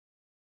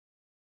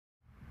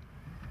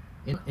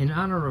in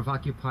honor of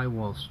Occupy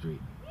Wall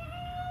Street.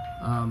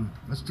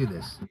 Let's do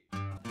this.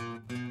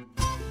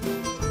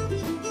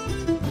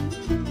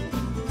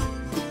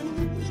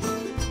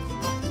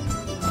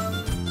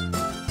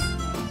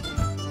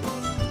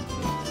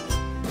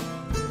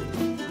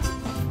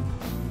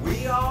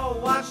 We all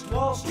watched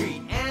Wall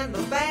Street and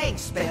the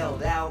banks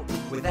bailed out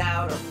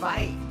without a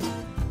fight,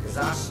 'cause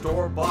our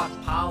store-bought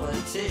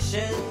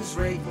politicians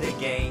rigged the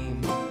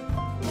game.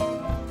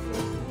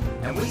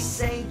 And we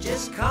say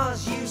just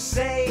 'cause you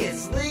say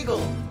it's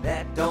legal,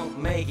 that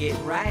don't make it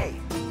right.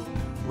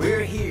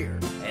 We're here,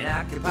 and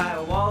Occupy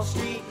Wall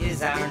Street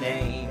is our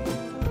name.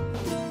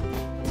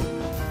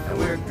 And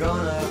we're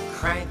gonna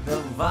crank the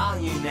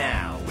volume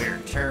now,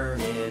 we're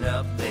turning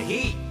up the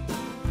heat.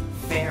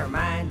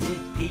 Fair-minded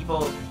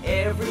people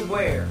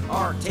everywhere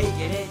are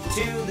taking it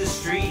to the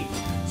street,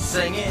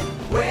 singing,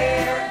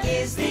 where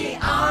is the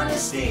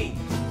honesty?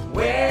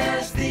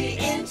 Where's the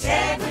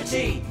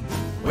integrity?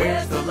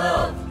 Where's the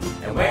love?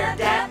 And where'd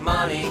that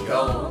money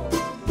go?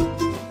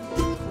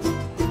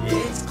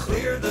 It's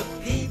clear the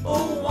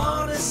people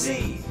want to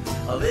see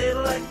a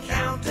little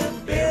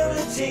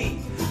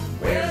accountability.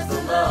 Where's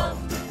the love?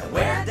 And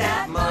where'd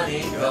that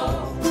money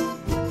go?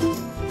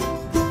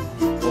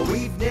 Well,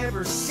 we've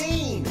never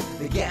seen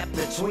the gap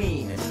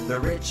between the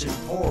rich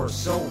and poor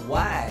so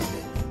wide,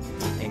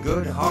 and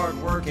good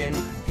hard-working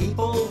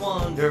people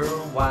wonder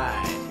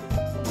why.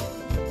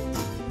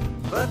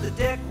 But the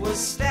deck was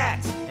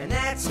stacked, and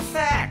that's a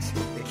fact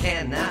that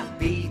cannot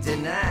be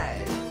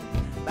denied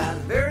by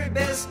the very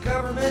best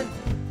government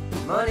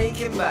money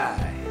can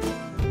buy.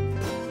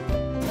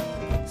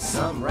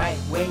 Some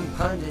right-wing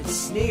pundits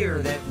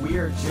sneer that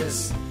we're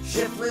just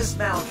shiftless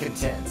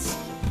malcontents,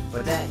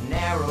 but that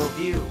narrow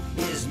view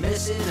is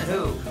missing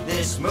who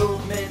this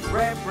movement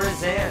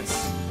represents.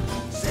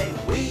 Say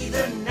we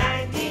the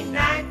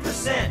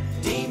 99%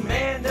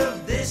 demand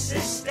of this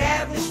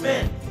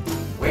establishment.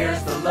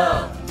 Where's the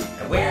love?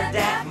 And where'd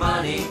that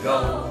money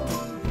go?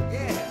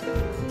 Yeah.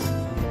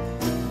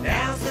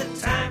 Now's the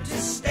time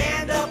to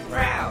stand up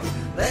proud.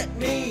 Let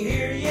me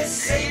hear you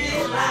say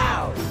it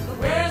loud.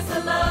 Where's the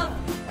love?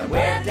 And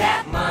where'd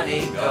that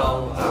money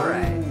go? All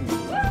right.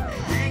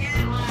 Sing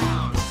it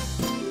loud.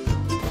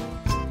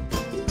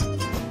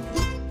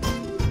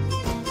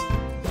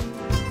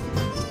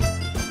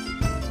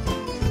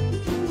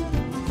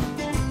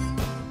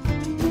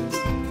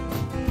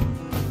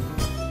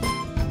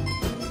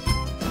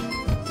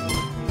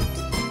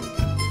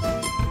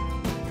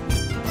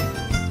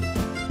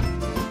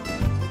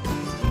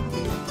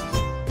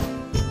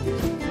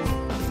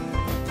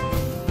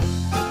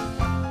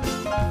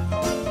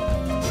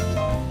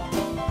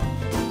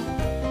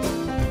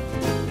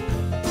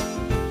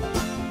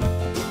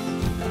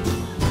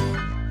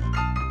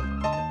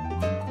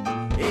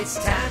 It's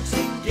time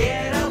to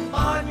get up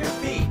on your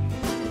feet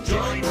and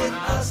join with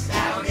us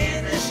out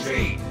in the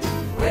street.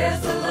 Where's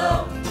the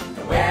love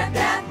and where'd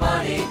that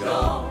money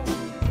go?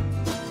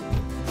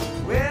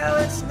 Well,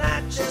 it's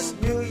not just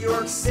New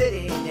York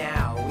City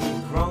now.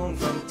 We've grown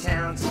from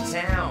town to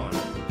town.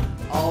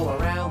 All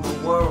around the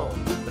world,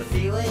 the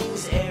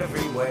feeling's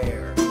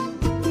everywhere.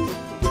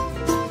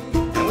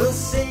 And we'll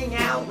sing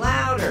out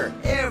louder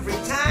every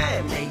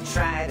time they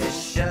try to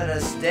shut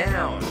us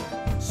down.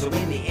 So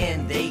in the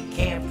end, they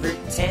can't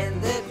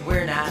pretend that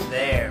we're not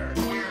there.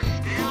 We're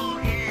still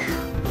here.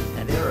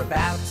 And they're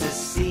about to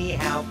see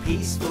how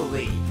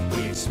peacefully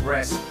we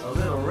express a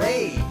little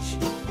rage.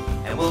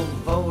 And we'll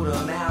vote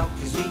them out,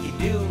 'cause we can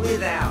do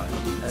without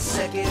a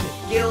second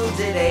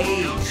Gilded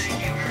Age.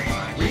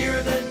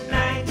 We're the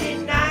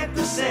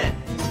 99%,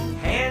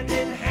 hand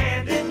in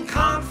hand and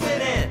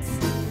confident.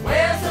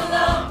 Where's the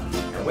love?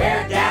 And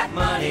where'd that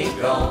money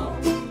go?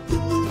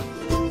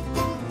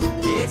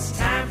 It's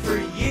time for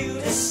you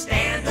to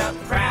stand up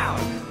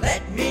proud.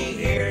 Let me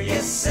hear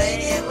you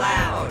say it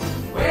loud.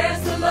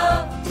 Where's the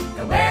love?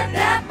 And where'd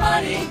that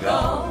money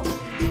go?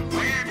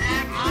 Where'd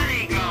that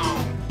money go?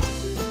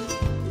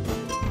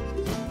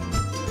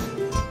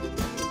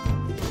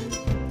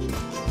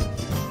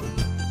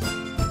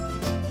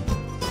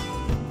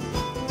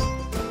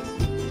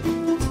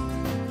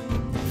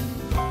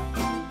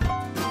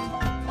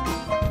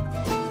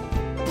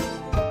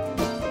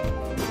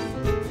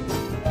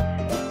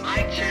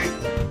 Mic check.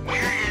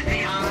 Where is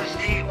the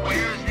honesty?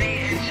 Where's the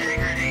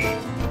integrity?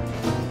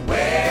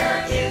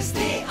 Where is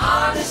the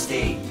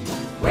honesty?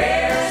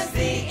 Where's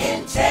the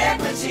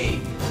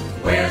integrity?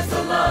 Where's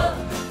the love?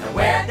 And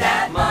where'd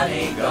that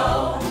money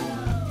go?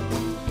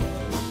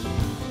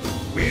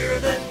 We're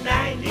the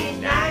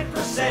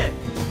 99%,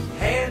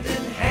 hand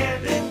in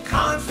hand and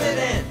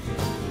confident.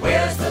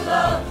 Where's the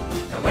love?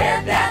 And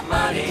where'd that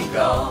money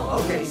go?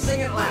 Okay,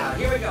 sing it loud.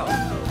 Here we go.